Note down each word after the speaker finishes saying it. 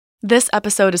This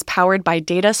episode is powered by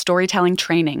Data Storytelling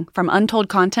Training from Untold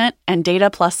Content and Data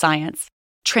Plus Science.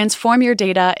 Transform your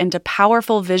data into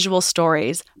powerful visual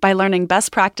stories by learning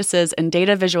best practices in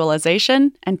data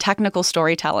visualization and technical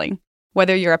storytelling.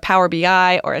 Whether you're a Power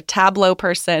BI or a Tableau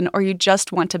person, or you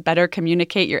just want to better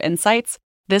communicate your insights,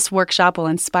 this workshop will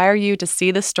inspire you to see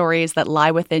the stories that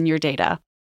lie within your data.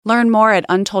 Learn more at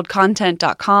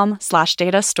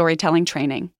untoldcontent.com/data storytelling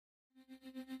training.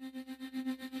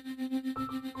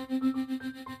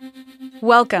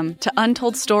 Welcome to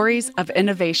Untold Stories of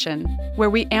Innovation,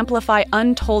 where we amplify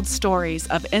untold stories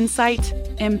of insight,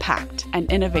 impact, and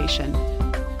innovation.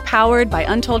 Powered by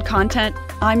Untold Content,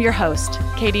 I'm your host,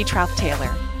 Katie Trouth-Taylor.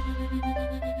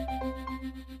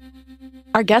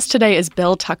 Our guest today is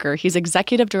Bill Tucker. He's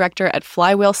Executive Director at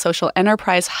Flywheel Social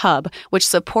Enterprise Hub, which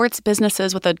supports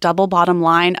businesses with a double bottom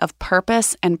line of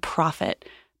purpose and profit.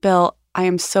 Bill, I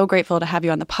am so grateful to have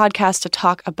you on the podcast to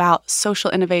talk about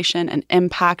social innovation and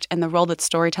impact and the role that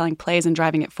storytelling plays in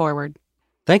driving it forward.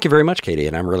 Thank you very much, Katie,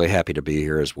 and I'm really happy to be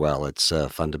here as well. It's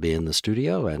fun to be in the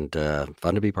studio and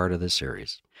fun to be part of this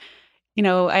series. You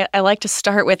know, I like to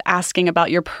start with asking about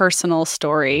your personal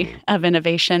story of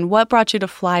innovation. What brought you to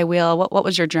Flywheel? What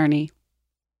was your journey?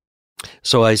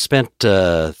 So I spent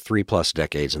 3+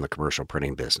 decades in the commercial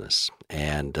printing business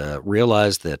and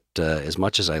realized that as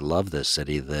much as I love this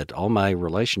city, that all my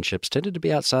relationships tended to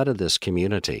be outside of this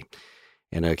community.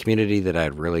 In a community that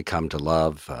I'd really come to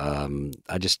love,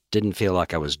 I just didn't feel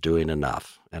like I was doing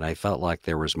enough, and I felt like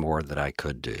there was more that I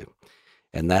could do.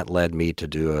 And that led me to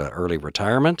do an early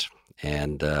retirement,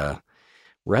 and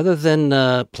rather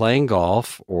than playing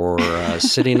golf or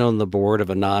sitting on the board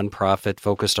of a nonprofit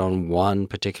focused on one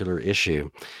particular issue,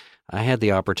 I had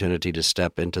the opportunity to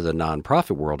step into the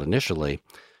nonprofit world initially,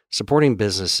 supporting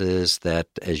businesses that,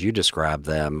 as you describe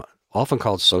them, often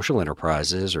called social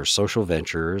enterprises or social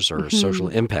ventures or social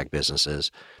impact businesses,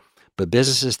 but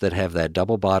businesses that have that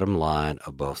double bottom line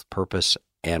of both purpose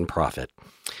and profit.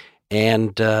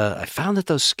 And I found that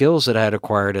those skills that I had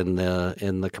acquired in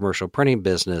the commercial printing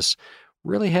business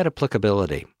really had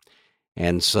applicability.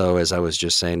 And so, as I was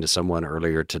just saying to someone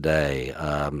earlier today,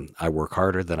 I work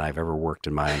harder than I've ever worked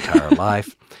in my entire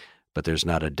life, but there's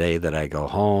not a day that I go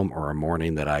home or a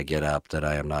morning that I get up that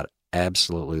I am not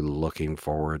absolutely looking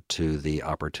forward to the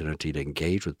opportunity to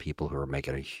engage with people who are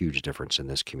making a huge difference in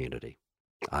this community.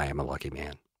 I am a lucky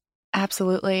man.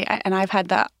 Absolutely. And I've had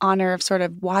the honor of sort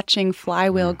of watching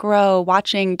Flywheel grow,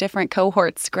 watching different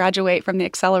cohorts graduate from the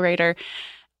accelerator.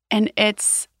 And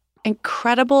it's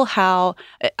incredible how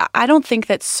I don't think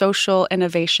that social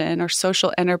innovation or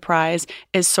social enterprise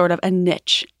is sort of a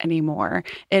niche anymore.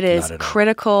 It is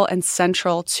critical and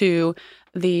central to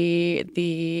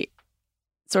the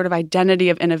sort of identity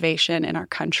of innovation in our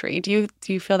country. Do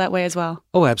you feel that way as well?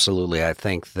 Oh, absolutely. I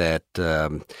think that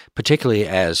particularly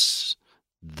as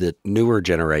the newer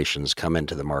generations come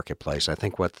into the marketplace, I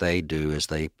think what they do is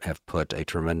they have put a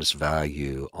tremendous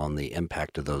value on the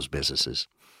impact of those businesses.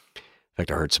 In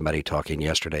fact, I heard somebody talking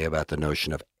yesterday about the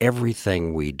notion of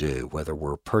everything we do, whether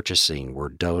we're purchasing, we're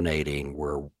donating,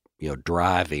 we're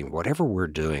driving, whatever we're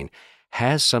doing,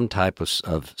 has some type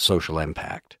of social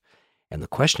impact. And the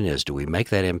question is, do we make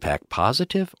that impact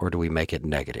positive or do we make it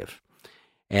negative?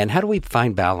 And how do we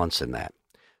find balance in that?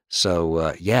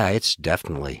 So, it's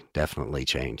definitely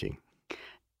changing.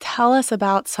 Tell us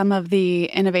about some of the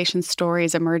innovation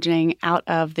stories emerging out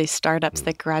of the startups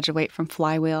that graduate from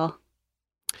Flywheel.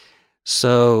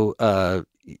 So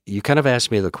you kind of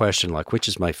asked me the question, like, which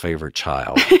is my favorite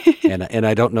child? and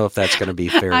I don't know if that's going to be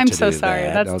fair I'm to so do sorry.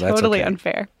 that. That's totally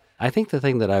unfair. I think the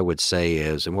thing that I would say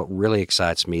is, and what really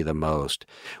excites me the most,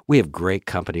 we have great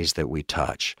companies that we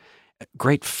touch,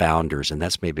 great founders, and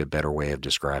that's maybe a better way of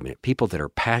describing it, people that are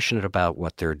passionate about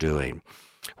what they're doing,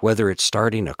 whether it's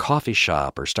starting a coffee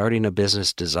shop or starting a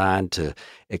business designed to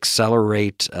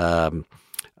accelerate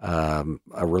a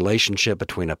relationship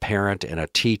between a parent and a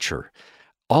teacher.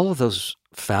 All of those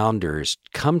founders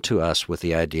come to us with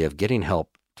the idea of getting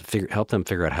help to help them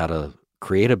figure out how to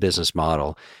create a business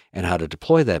model and how to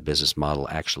deploy that business model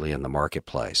actually in the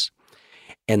marketplace.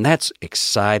 And that's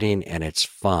exciting and it's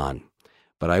fun.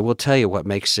 But I will tell you what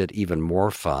makes it even more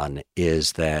fun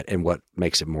is that, and what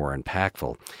makes it more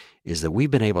impactful, is that we've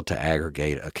been able to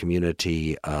aggregate a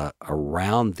community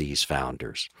around these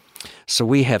founders. So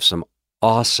we have some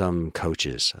awesome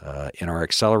coaches in our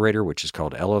accelerator, which is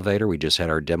called Elevator. We just had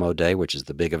our demo day, which is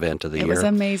the big event of the year. It was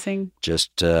amazing.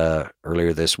 Just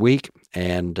earlier this week.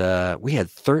 And we had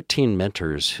 13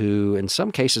 mentors who, in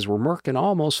some cases, were working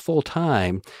almost full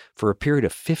time for a period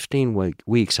of 15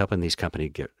 weeks helping these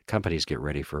companies get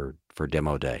ready for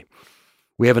demo day.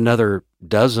 We have another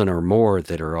dozen or more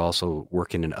that are also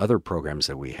working in other programs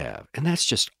that we have, and that's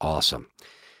just awesome.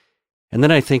 And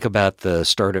then I think about the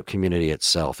startup community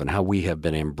itself and how we have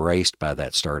been embraced by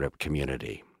that startup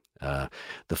community.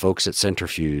 The folks at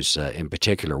Centrifuge, in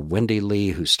particular, Wendy Lee,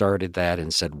 who started that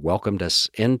and welcomed us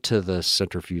into the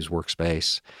Centrifuge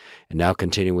workspace, and now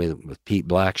continuing with Pete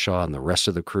Blackshaw and the rest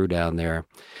of the crew down there,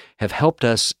 have helped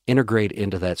us integrate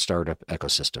into that startup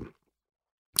ecosystem.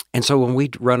 And so when we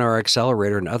run our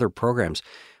accelerator and other programs,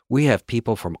 we have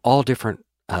people from all different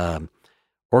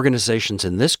organizations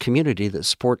in this community that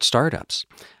support startups.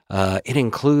 It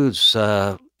includes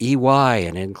EY,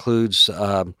 and it includes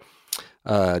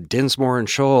Dinsmore and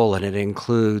Scholl, and it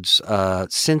includes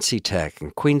Cincy Tech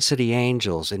and Queen City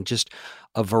Angels, and just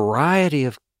a variety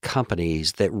of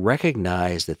companies that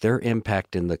recognize that their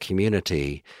impact in the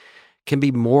community can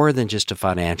be more than just a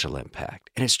financial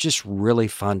impact. And it's just really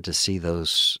fun to see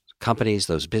those companies,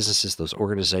 those businesses, those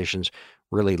organizations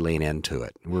really lean into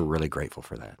it. We're really grateful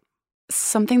for that.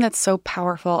 Something that's so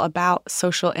powerful about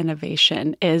social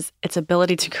innovation is its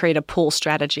ability to create a pull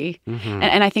strategy. Mm-hmm.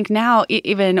 And I think now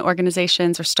even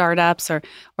organizations or startups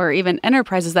or even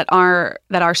enterprises that are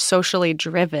socially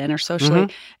driven or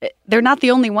socially, they're not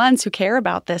the only ones who care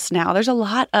about this now. There's a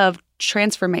lot of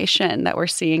transformation that we're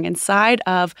seeing inside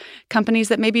of companies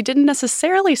that maybe didn't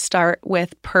necessarily start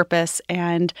with purpose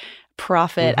and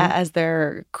profit as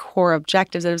their core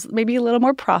objectives. It was maybe a little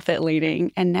more profit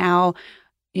leading. And now,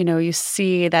 you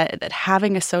see that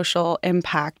having a social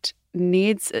impact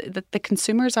needs that the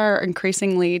consumers are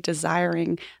increasingly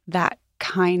desiring that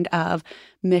kind of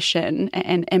mission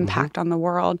and impact on the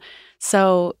world.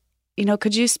 So,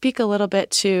 could you speak a little bit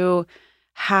to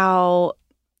how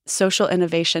social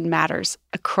innovation matters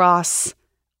across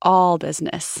all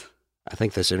business? I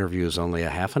think this interview is only a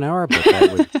half an hour, but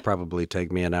that would probably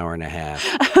take me an hour and a half.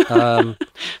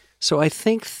 So I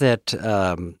think that,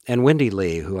 and Wendy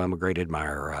Lee, who I'm a great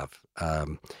admirer of,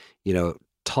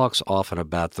 talks often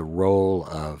about the role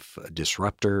of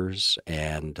disruptors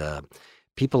and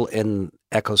people in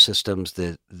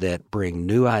ecosystems that bring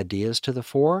new ideas to the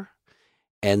fore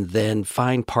and then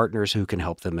find partners who can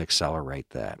help them accelerate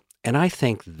that. And I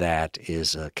think that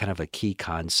is a kind of a key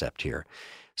concept here.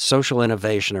 Social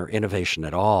innovation or innovation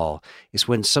at all is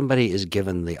when somebody is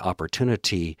given the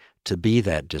opportunity to be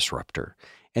that disruptor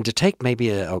and to take maybe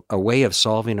a way of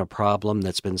solving a problem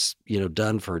that's been,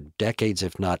 done for decades,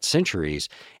 if not centuries,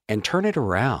 and turn it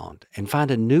around and find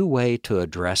a new way to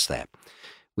address that.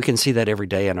 We can see that every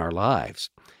day in our lives.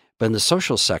 But in the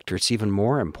social sector, it's even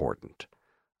more important.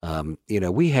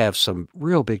 We have some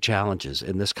real big challenges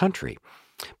in this country,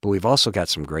 but we've also got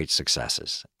some great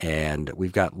successes, and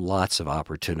we've got lots of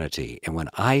opportunity. And when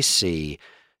I see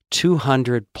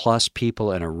 200 plus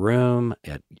people in a room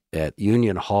at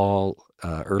Union Hall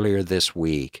earlier this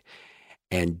week,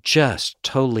 and just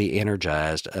totally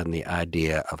energized on the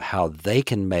idea of how they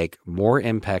can make more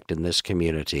impact in this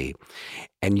community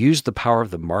and use the power of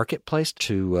the marketplace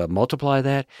to multiply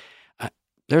that,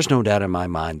 there's no doubt in my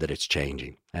mind that it's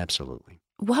changing. Absolutely.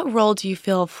 What role do you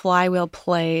feel Flywheel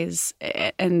plays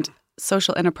and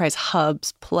social enterprise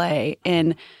hubs play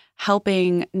in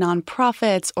helping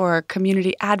nonprofits or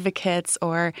community advocates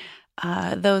or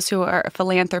those who are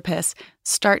philanthropists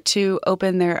start to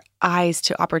open their eyes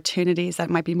to opportunities that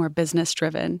might be more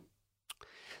business-driven?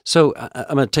 So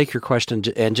I'm going to take your question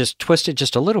and just twist it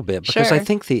just a little bit, because Sure. I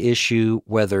think the issue,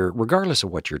 regardless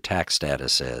of what your tax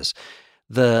status is,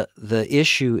 the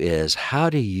issue is, how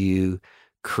do you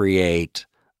create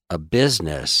a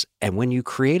business? And when you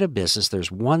create a business,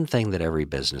 there's one thing that every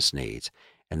business needs,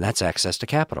 and that's access to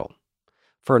capital.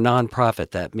 For a nonprofit,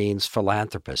 that means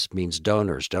philanthropists, means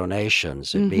donors,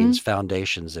 donations. It means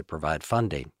foundations that provide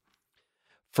funding.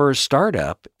 For a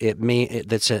startup,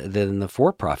 that's in the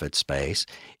for-profit space,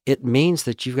 it means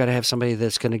that you've got to have somebody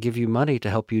that's going to give you money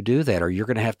to help you do that, or you're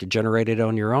going to have to generate it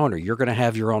on your own, or you're going to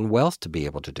have your own wealth to be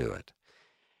able to do it.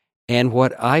 And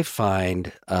what I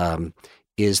find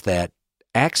is that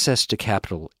access to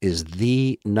capital is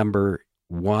the number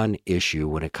one issue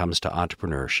when it comes to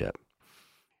entrepreneurship.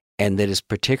 And that is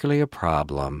particularly a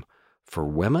problem for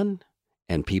women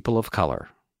and people of color.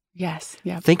 Yes.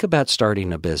 Yeah. Think about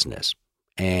starting a business,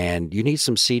 and you need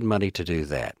some seed money to do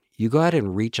that. You go out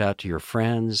and reach out to your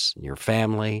friends and your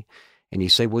family, and you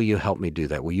say, will you help me do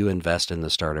that? Will you invest in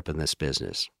the startup in this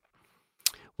business?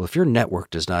 Well, if your network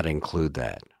does not include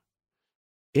that,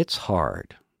 it's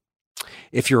hard.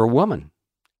 If you're a woman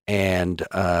and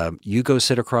you go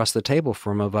sit across the table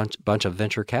from a bunch of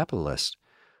venture capitalists,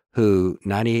 who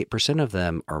 98% of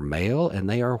them are male and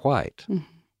they are white. Mm-hmm.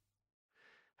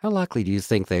 How likely do you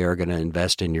think they are going to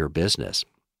invest in your business?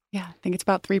 Yeah, I think it's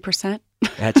about 3%.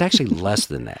 It's actually less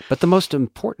than that. But the most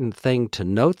important thing to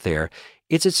note there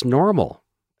is it's normal.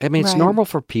 I mean, it's Right. normal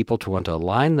for people to want to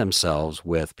align themselves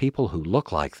with people who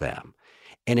look like them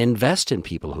and invest in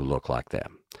people who look like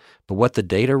them. But what the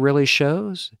data really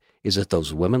shows is that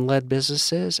those women-led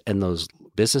businesses and those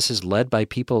businesses led by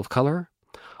people of color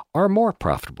are more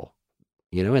profitable.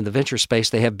 In the venture space,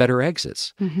 they have better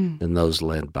exits than those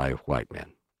led by white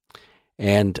men.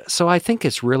 And so I think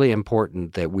it's really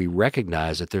important that we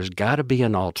recognize that there's got to be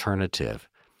an alternative,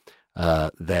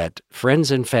 that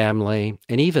friends and family,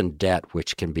 and even debt,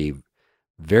 which can be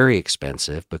very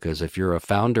expensive, because if you're a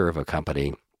founder of a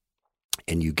company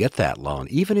and you get that loan,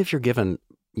 even if you're given,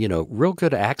 real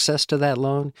good access to that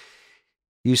loan,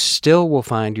 you still will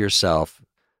find yourself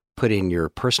putting your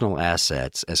personal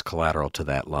assets as collateral to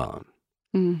that loan.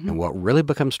 And what really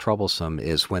becomes troublesome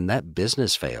is when that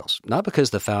business fails, not because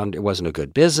the founder, it wasn't a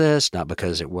good business, not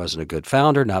because it wasn't a good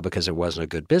founder, not because it wasn't a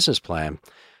good business plan,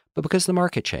 but because the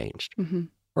market changed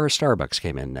or a Starbucks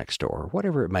came in next door, or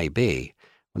whatever it may be.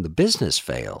 When the business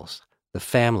fails, the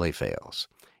family fails,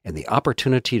 and the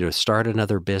opportunity to start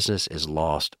another business is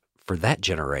lost for that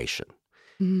generation.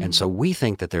 And so we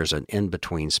think that there's an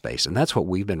in-between space, and that's what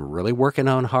we've been really working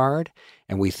on hard,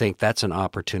 and we think that's an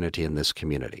opportunity in this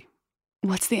community.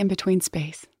 What's the in-between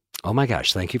space? Oh my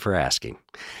gosh, thank you for asking.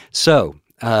 So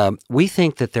we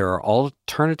think that there are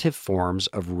alternative forms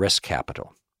of risk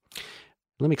capital.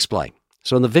 Let me explain.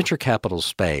 So in the venture capital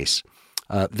space,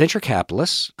 venture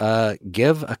capitalists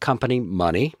give a company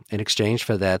money. In exchange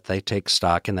for that, they take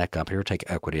stock in that company or take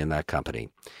equity in that company.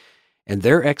 And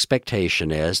their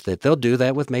expectation is that they'll do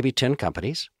that with maybe 10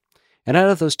 companies. And out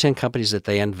of those 10 companies that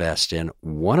they invest in,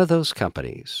 one of those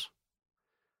companies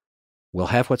will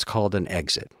have what's called an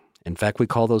exit. In fact, we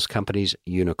call those companies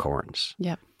unicorns.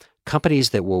 Yep.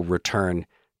 Companies that will return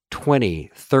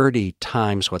 20, 30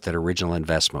 times what that original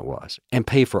investment was and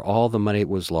pay for all the money it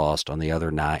was lost on the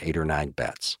other 8 or 9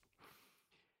 bets.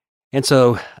 And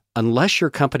so unless your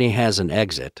company has an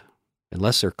exit,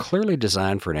 unless they're clearly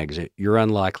designed for an exit, you're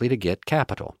unlikely to get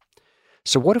capital.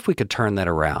 So what if we could turn that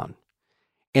around?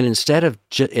 And instead of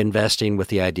investing with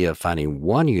the idea of finding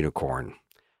one unicorn,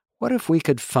 what if we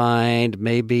could find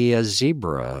maybe a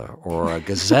zebra or a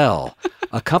gazelle,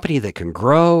 a company that can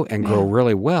grow and grow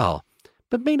really well,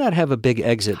 but may not have a big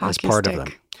exit as part of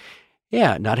them?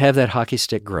 Yeah, not have that hockey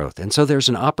stick growth. And so there's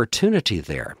an opportunity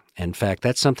there. In fact,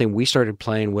 that's something we started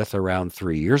playing with around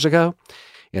 3 years ago.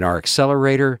 In our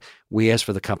accelerator, we ask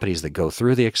for the companies that go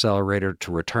through the accelerator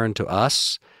to return to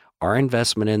us our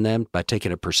investment in them by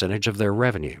taking a percentage of their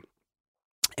revenue.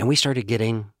 And we started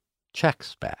getting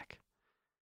checks back.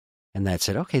 And that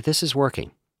said, okay, this is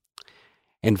working.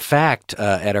 In fact,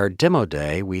 at our demo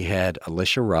day, we had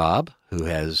Alicia Robb, who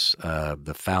is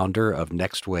the founder of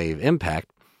Next Wave Impact,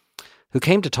 who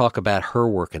came to talk about her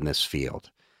work in this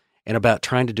field and about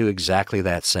trying to do exactly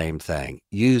that same thing,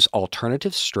 use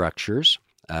alternative structures,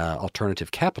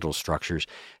 alternative capital structures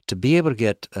to be able to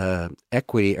get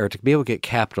equity or to be able to get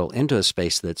capital into a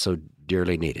space that's so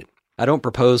dearly needed. I don't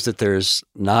propose that there's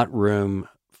not room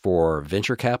for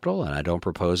venture capital, and I don't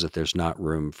propose that there's not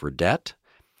room for debt.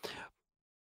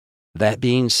 That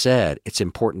being said, it's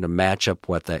important to match up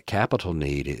what that capital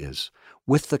need is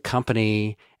with the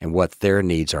company and what their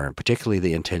needs are, and particularly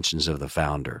the intentions of the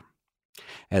founder.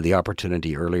 I had the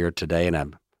opportunity earlier today, and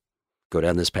I'm go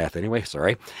down this path anyway,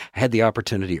 sorry. I had the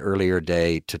opportunity earlier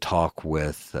today to talk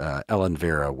with Ellen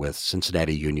Vera with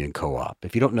Cincinnati Union Co-op.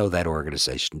 If you don't know that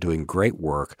organization, doing great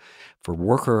work for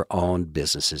worker-owned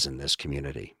businesses in this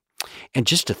community. And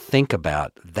just to think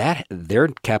about that, their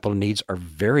capital needs are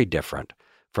very different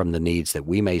from the needs that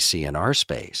we may see in our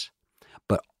space.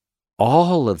 But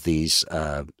all of these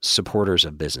supporters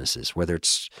of businesses, whether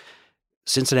it's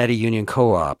Cincinnati Union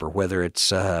Co-op or whether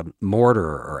it's Mortar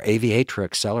or Aviatra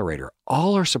Accelerator,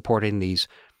 all are supporting these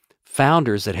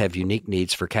founders that have unique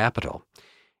needs for capital.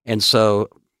 And so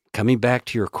coming back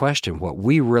to your question, what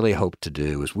we really hope to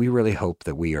do is we really hope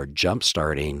that we are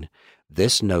jump-starting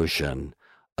this notion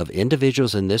of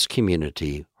individuals in this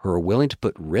community who are willing to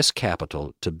put risk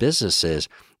capital to businesses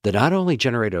that not only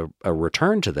generate a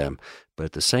return to them, but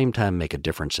at the same time make a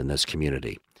difference in this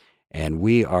community. And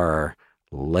we are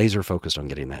laser focused on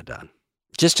getting that done.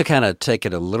 Just to kind of take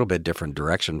it a little bit different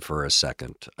direction for a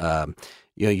second,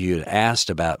 you asked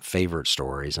about favorite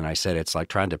stories, and I said it's like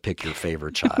trying to pick your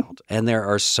favorite child, and there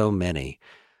are so many.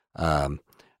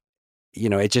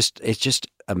 It's just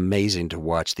amazing to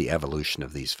watch the evolution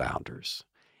of these founders.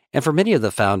 And for many of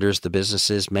the founders, the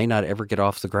businesses may not ever get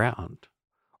off the ground,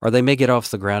 or they may get off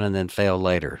the ground and then fail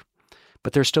later.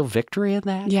 But there's still victory in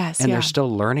that. Yes, and they're still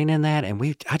learning in that.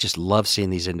 And I just love seeing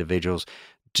these individuals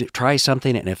try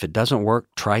something, and if it doesn't work,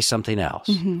 try something else.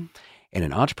 Mm-hmm. And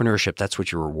in entrepreneurship, that's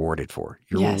what you're rewarded for.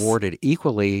 You're Yes. rewarded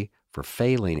equally for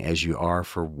failing as you are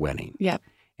for winning. Yep.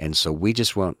 And so we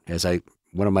just won't,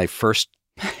 one of my first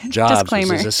jobs was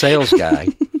Disclaimer. as a sales guy.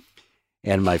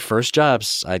 And my first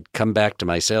jobs, I'd come back to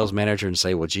my sales manager and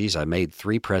say, well, geez, I made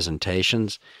 3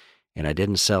 presentations and I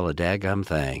didn't sell a daggum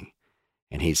thing.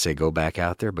 And he'd say, go back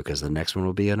out there because the next one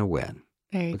will be in a win.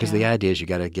 There you Because go. the idea is you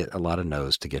got to get a lot of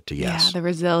no's to get to yes. Yeah, the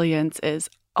resilience is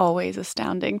always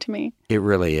astounding to me. It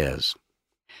really is.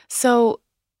 So,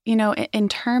 in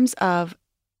terms of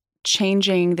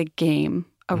changing the game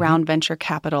around venture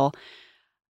capital,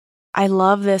 I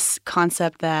love this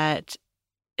concept that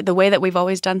the way that we've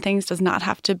always done things does not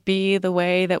have to be the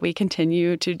way that we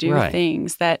continue to do Right.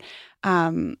 things. That,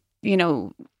 when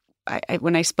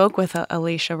I spoke with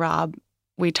Alicia Robb,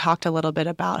 we talked a little bit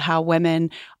about how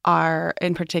women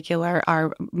in particular,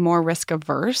 are more risk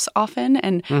averse often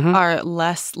and are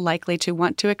less likely to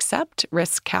want to accept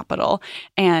risk capital.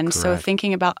 And so Correct.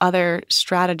 thinking about other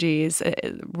strategies,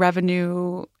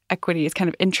 revenue equity is kind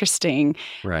of interesting.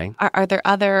 Right. Are there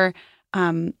other,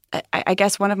 I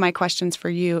guess one of my questions for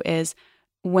you is,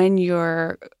 when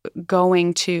you're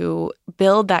going to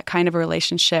build that kind of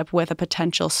relationship with a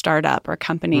potential startup or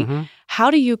company, how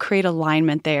do you create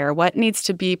alignment there? What needs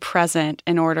to be present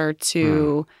in order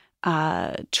to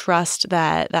trust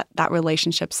that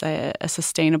relationship's a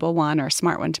sustainable one or a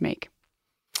smart one to make?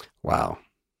 Wow.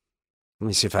 Let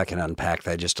me see if I can unpack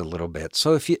that just a little bit.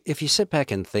 So if you sit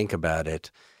back and think about it,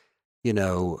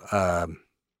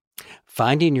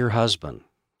 finding your husband,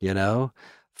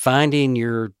 finding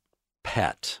your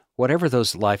pet, whatever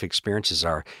those life experiences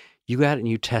are, you go out and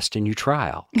you test and you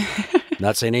trial.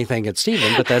 Not saying anything against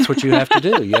Stephen, but that's what you have to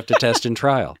do. You have to test and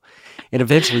trial. And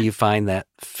eventually you find that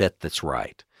fit that's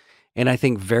right. And I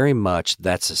think very much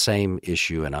that's the same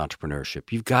issue in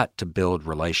entrepreneurship. You've got to build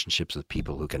relationships with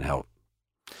people who can help.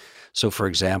 So for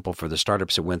example, for the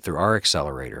startups that went through our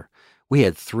accelerator, we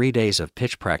had 3 days of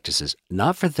pitch practices,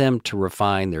 not for them to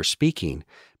refine their speaking,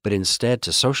 but instead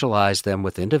to socialize them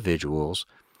with individuals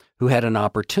who had an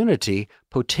opportunity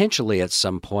potentially at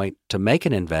some point to make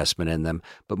an investment in them,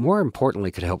 but more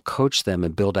importantly could help coach them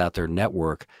and build out their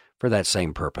network for that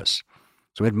same purpose.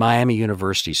 So we had Miami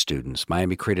University students.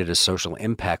 Miami created a social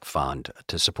impact fund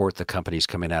to support the companies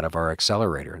coming out of our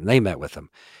accelerator, and they met with them.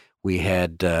 We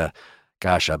had, a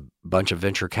bunch of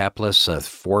venture capitalists,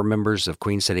 4 members of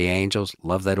Queen City Angels,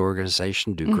 love that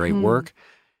organization, do great work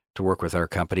to work with our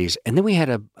companies. And then we had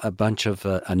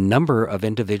a number of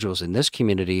individuals in this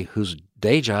community whose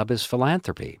day job is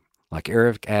philanthropy, like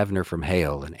Eric Avner from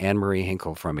Hale and Anne-Marie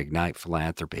Hinkle from Ignite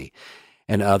Philanthropy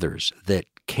and others that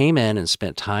came in and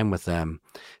spent time with them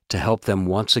to help them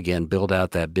once again build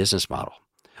out that business model.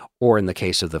 Or in the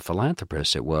case of the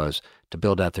philanthropists, it was to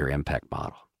build out their impact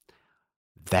model.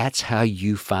 That's how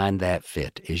you find that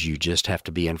fit, is you just have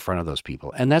to be in front of those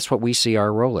people. And that's what we see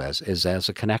our role as a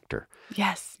connector.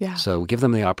 Yes. Yeah. So give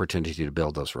them the opportunity to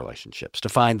build those relationships, to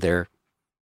find their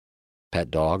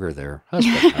pet dog or their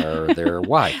husband or their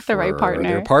wife. The right partner.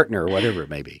 Or their partner, or whatever it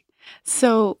may be.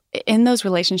 So in those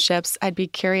relationships, I'd be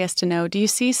curious to know, do you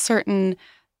see certain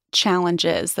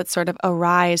challenges that sort of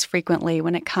arise frequently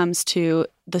when it comes to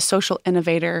the social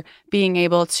innovator being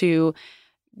able to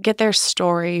get their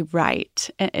story right?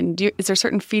 And is there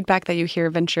certain feedback that you hear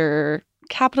venture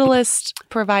capitalists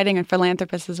providing and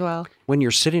philanthropists as well? When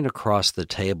you're sitting across the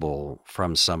table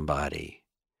from somebody,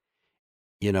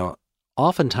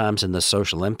 oftentimes in the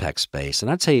social impact space,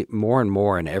 and I'd say more and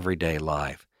more in everyday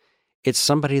life, it's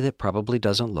somebody that probably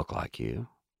doesn't look like you.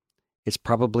 It's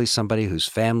probably somebody whose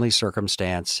family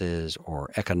circumstances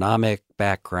or economic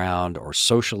background or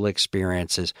social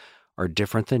experiences are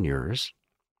different than yours.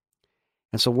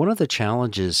 And so one of the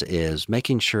challenges is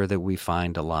making sure that we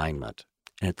find alignment.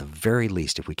 And at the very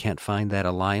least, if we can't find that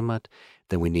alignment,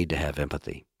 then we need to have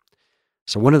empathy.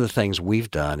 So one of the things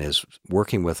we've done is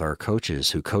working with our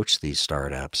coaches who coach these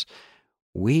startups,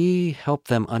 we help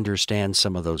them understand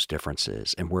some of those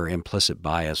differences and where implicit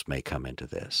bias may come into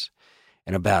this,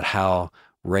 and about how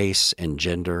race and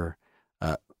gender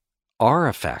are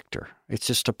a factor. It's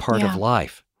just a part of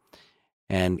life.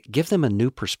 And give them a new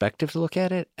perspective to look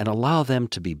at it and allow them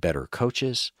to be better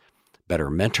coaches, better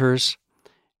mentors.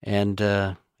 And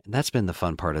that's been the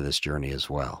fun part of this journey as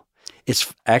well.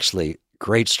 It's actually a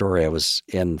great story. I was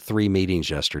in 3 meetings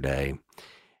yesterday.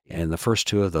 And in the first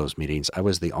 2 of those meetings, I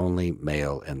was the only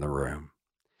male in the room.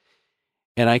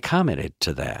 And I commented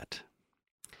to that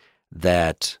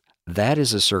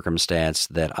is a circumstance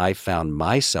that I found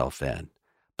myself in,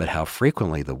 but how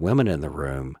frequently the women in the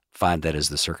room find that is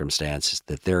the circumstances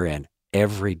that they're in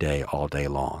every day, all day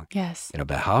long. Yes.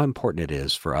 About how important it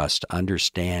is for us to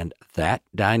understand that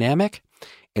dynamic.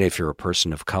 And if you're a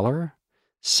person of color,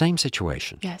 same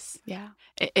situation. Yes. Yeah.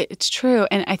 It's true.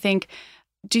 And I think,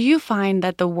 do you find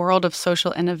that the world of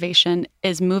social innovation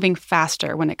is moving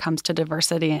faster when it comes to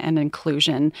diversity and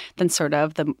inclusion than sort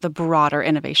of the broader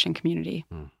innovation community?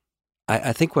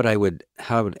 I think how I would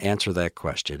answer that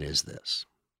question is this.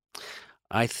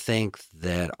 I think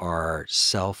that our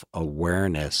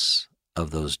self-awareness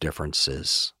of those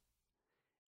differences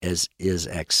is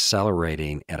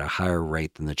accelerating at a higher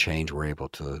rate than the change we're able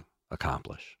to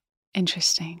accomplish.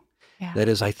 Interesting. Yeah. That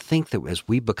is, I think that as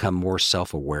we become more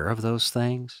self-aware of those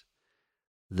things,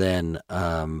 then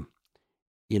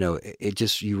it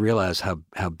just, you realize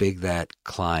how big that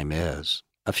climb is.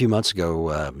 A few months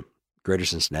ago, Greater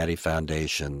Cincinnati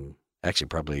Foundation, actually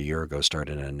probably a year ago,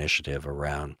 started an initiative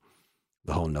around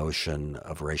the whole notion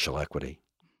of racial equity,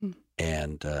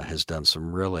 and has done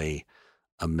some really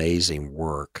amazing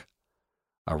work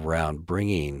around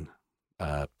bringing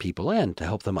people in to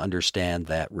help them understand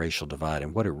that racial divide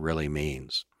and what it really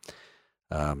means.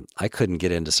 I couldn't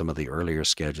get into some of the earlier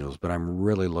schedules, but I'm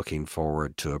really looking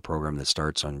forward to a program that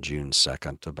starts on June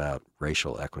 2nd about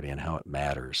racial equity and how it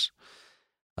matters.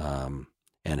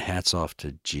 And hats off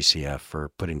to GCF for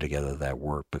putting together that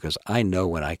work, because I know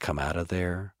when I come out of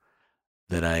there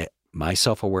that my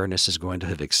self-awareness is going to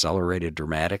have accelerated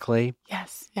dramatically.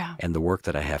 Yes. Yeah. And the work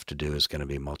that I have to do is going to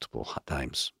be multiple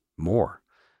times more.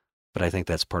 But I think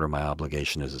that's part of my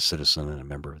obligation as a citizen and a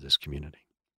member of this community.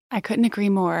 I couldn't agree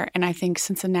more. And I think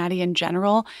Cincinnati in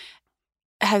general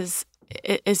is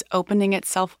opening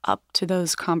itself up to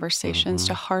those conversations,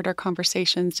 to harder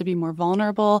conversations, to be more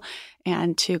vulnerable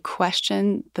and to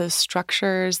question the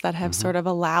structures that have sort of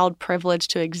allowed privilege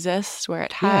to exist where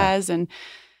it has. And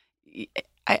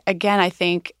I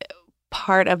think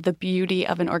part of the beauty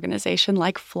of an organization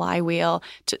like Flywheel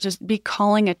to just be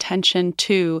calling attention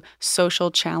to social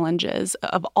challenges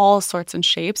of all sorts and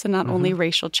shapes, and not only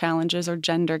racial challenges or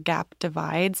gender gap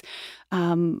divides,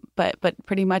 but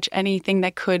pretty much anything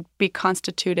that could be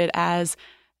constituted as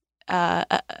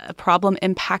a problem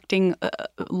impacting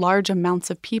large amounts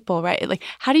of people, right? Like,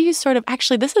 how do you sort of,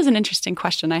 actually, this is an interesting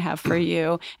question I have for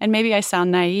you, and maybe I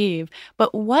sound naive,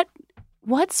 but what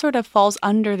sort of falls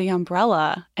under the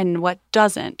umbrella and what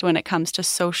doesn't when it comes to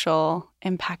social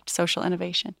impact, social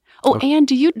innovation? Oh, and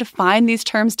do you define these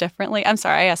terms differently? I'm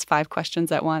sorry, I asked 5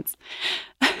 questions at once.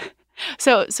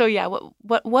 So yeah,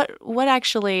 what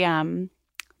actually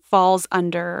falls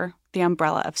under the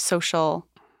umbrella of social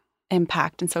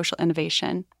impact and social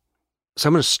innovation? So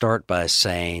I'm going to start by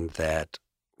saying that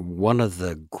one of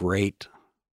the great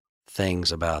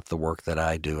things about the work that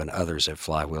I do and others at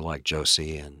Flywheel, like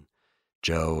Josie and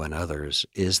Joe and others,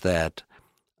 is that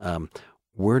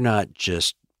we're not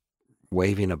just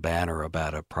waving a banner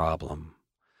about a problem,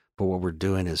 but what we're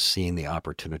doing is seeing the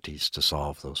opportunities to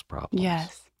solve those problems.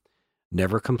 Yes.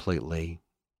 Never completely,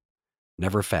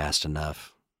 never fast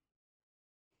enough,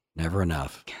 never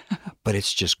enough, but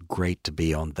it's just great to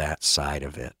be on that side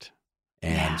of it.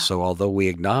 And so although we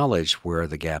acknowledge where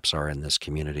the gaps are in this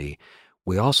community,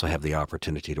 we also have the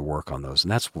opportunity to work on those.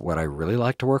 And that's what I really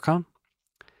like to work on.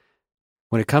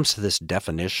 When it comes to this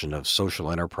definition of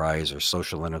social enterprise or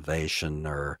social innovation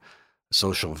or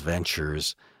social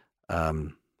ventures,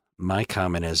 my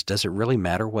comment is, does it really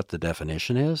matter what the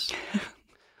definition is?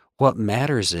 What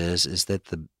matters is that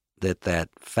that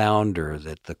founder,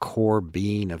 that the core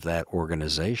being of that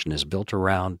organization is built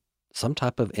around some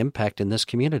type of impact in this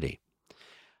community.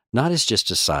 Not as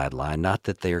just a sideline, not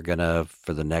that they're going to,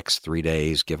 for the next 3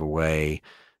 days, give away,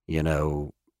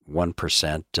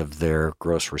 1% of their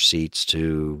gross receipts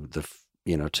to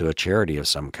to a charity of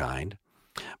some kind,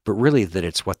 but really that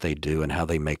it's what they do and how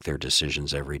they make their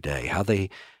decisions every day, how they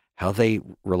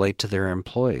relate to their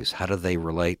employees, how do they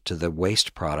relate to the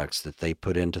waste products that they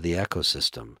put into the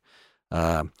ecosystem,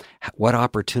 what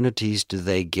opportunities do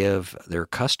they give their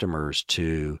customers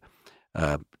to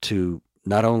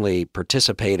not only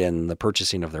participate in the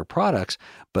purchasing of their products,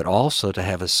 but also to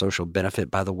have a social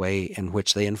benefit by the way in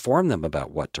which they inform them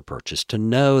about what to purchase, to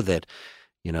know that,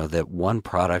 that one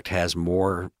product has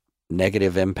more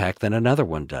negative impact than another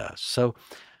one does. So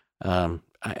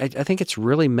I think it's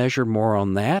really measured more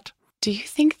on that. Do you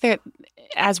think that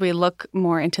as we look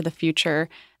more into the future,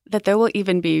 that there will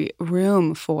even be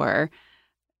room for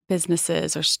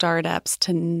businesses or startups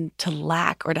to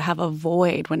lack or to have a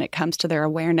void when it comes to their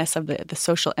awareness of the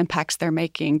social impacts they're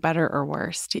making, better or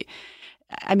worse?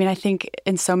 I think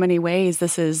in so many ways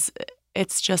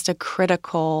it's just a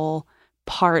critical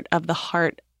part of the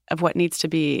heart of what needs to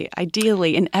be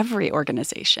ideally in every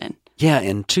organization. Yeah,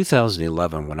 in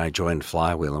 2011, when I joined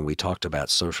Flywheel and we talked about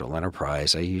social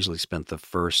enterprise, I usually spent the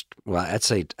first, well, I'd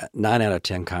say 9 out of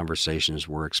 10 conversations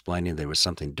were explaining there was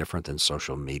something different than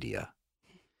social media.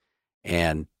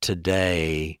 And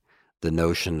today, the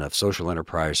notion of social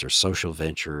enterprise or social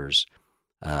ventures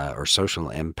or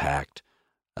social impact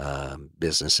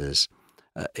businesses,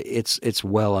 it's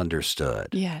well understood.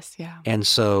 Yes, yeah. And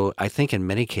so I think in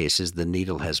many cases the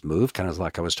needle has moved, kind of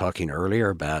like I was talking earlier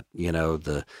about,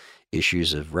 the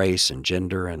issues of race and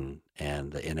gender and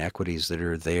the inequities that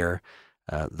are there.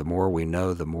 The more we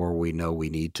know we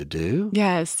need to do.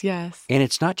 Yes, yes. And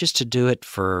it's not just to do it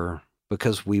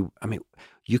because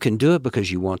you can do it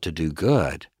because you want to do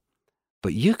good,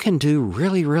 but you can do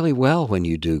really, really well when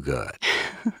you do good.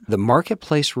 The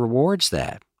marketplace rewards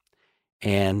that.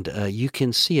 And you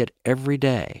can see it every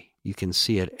day.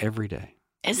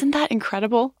 Isn't that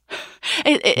incredible?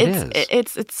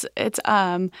 It's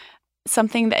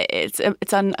something that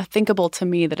it's unthinkable to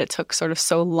me that it took sort of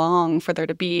so long for there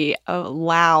to be a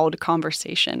loud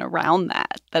conversation around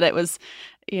that it was,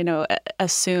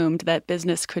 assumed that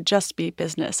business could just be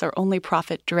business or only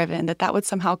profit driven, that would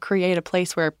somehow create a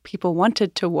place where people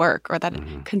wanted to work or that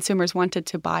consumers wanted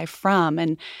to buy from.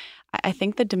 And I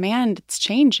think the demand is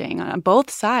changing on both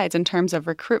sides in terms of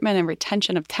recruitment and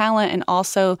retention of talent, and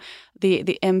also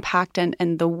the impact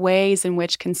and the ways in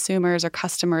which consumers or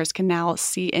customers can now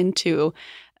see into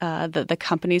the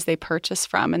companies they purchase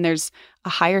from. And there's a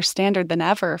higher standard than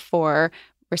ever for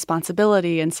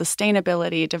responsibility and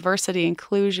sustainability, diversity,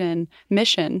 inclusion,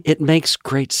 mission. It makes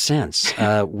great sense.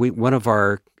 One of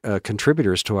our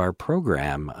contributors to our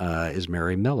program is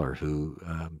Mary Miller, who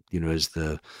is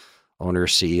the owner,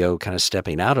 CEO, kind of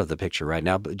stepping out of the picture right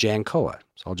now, but Jancoa.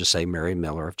 So I'll just say Mary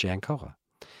Miller of Jancoa.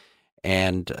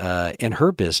 And in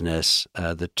her business,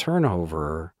 the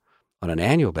turnover on an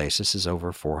annual basis is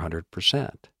over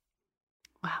 400%.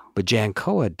 Wow. But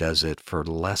Jancoa does it for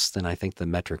less than, I think the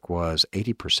metric was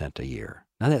 80% a year.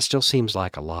 Now that still seems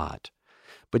like a lot.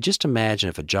 But just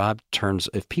imagine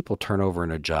if people turn over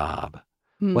in a job,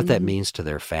 what that means to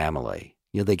their family.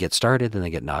 They get started, then they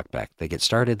get knocked back. They get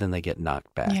started, then they get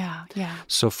knocked back. Yeah, yeah.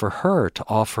 So for her to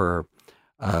offer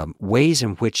ways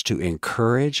in which to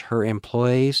encourage her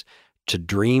employees to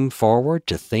dream forward,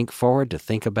 to think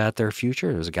about their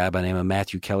future. There's a guy by the name of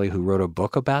Matthew Kelly who wrote a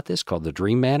book about this called The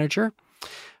Dream Manager.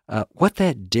 What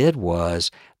that did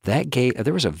was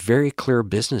there was a very clear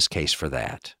business case for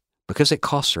that because it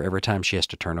costs her every time she has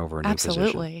to turn over a new position.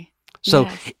 Absolutely. So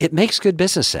yes. It makes good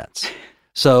business sense.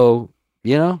 So,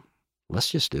 let's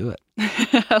just do it.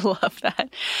 I love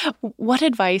that. What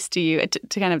advice do you,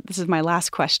 this is my last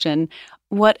question,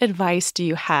 what advice do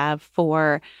you have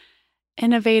for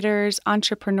innovators,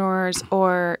 entrepreneurs,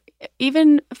 or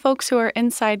even folks who are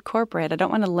inside corporate? I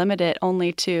don't want to limit it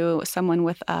only to someone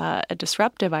with a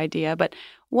disruptive idea, but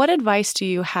what advice do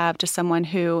you have to someone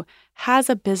who has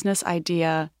a business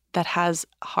idea that has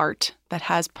heart, that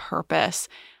has purpose?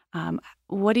 How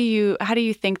do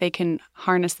you think they can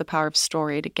harness the power of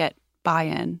story to get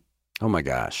buy-in? Oh my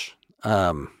gosh.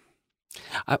 I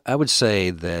would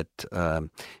say that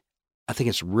I think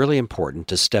it's really important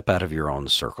to step out of your own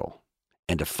circle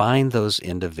and to find those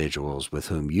individuals with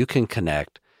whom you can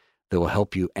connect that will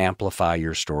help you amplify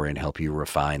your story and help you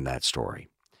refine that story.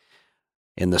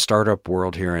 In the startup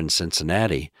world here in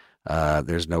Cincinnati,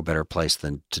 there's no better place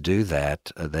to do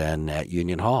that than at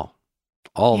Union Hall.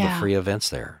 All the free events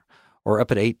there. Or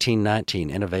up at 1819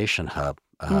 Innovation Hub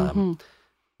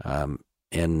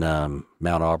in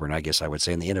Mount Auburn, I guess I would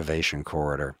say, in the Innovation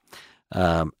Corridor.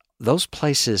 Those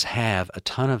places have a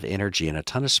ton of energy and a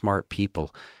ton of smart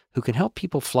people who can help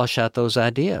people flush out those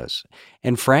ideas.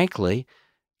 And frankly,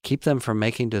 keep them from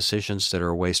making decisions that are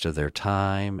a waste of their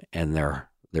time and their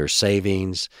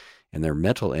savings and their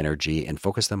mental energy, and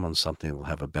focus them on something that will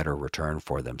have a better return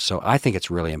for them. So I think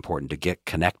it's really important to get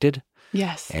connected.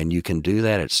 Yes. And you can do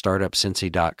that at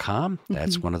startupcincy.com.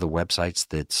 That's one of the websites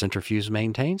that Centrifuge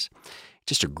maintains.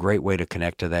 Just a great way to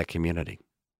connect to that community.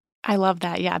 I love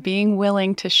that. Yeah, being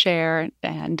willing to share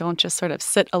and don't just sort of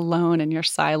sit alone in your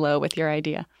silo with your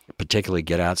idea. Particularly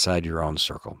get outside your own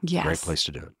circle. Yes. Great place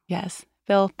to do it. Yes.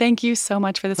 Phil, thank you so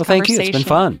much for this conversation. Thank you. It's been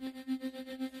fun.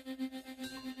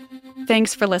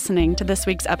 Thanks for listening to this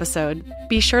week's episode.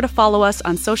 Be sure to follow us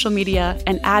on social media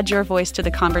and add your voice to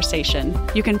the conversation.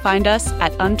 You can find us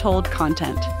at Untold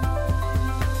Content.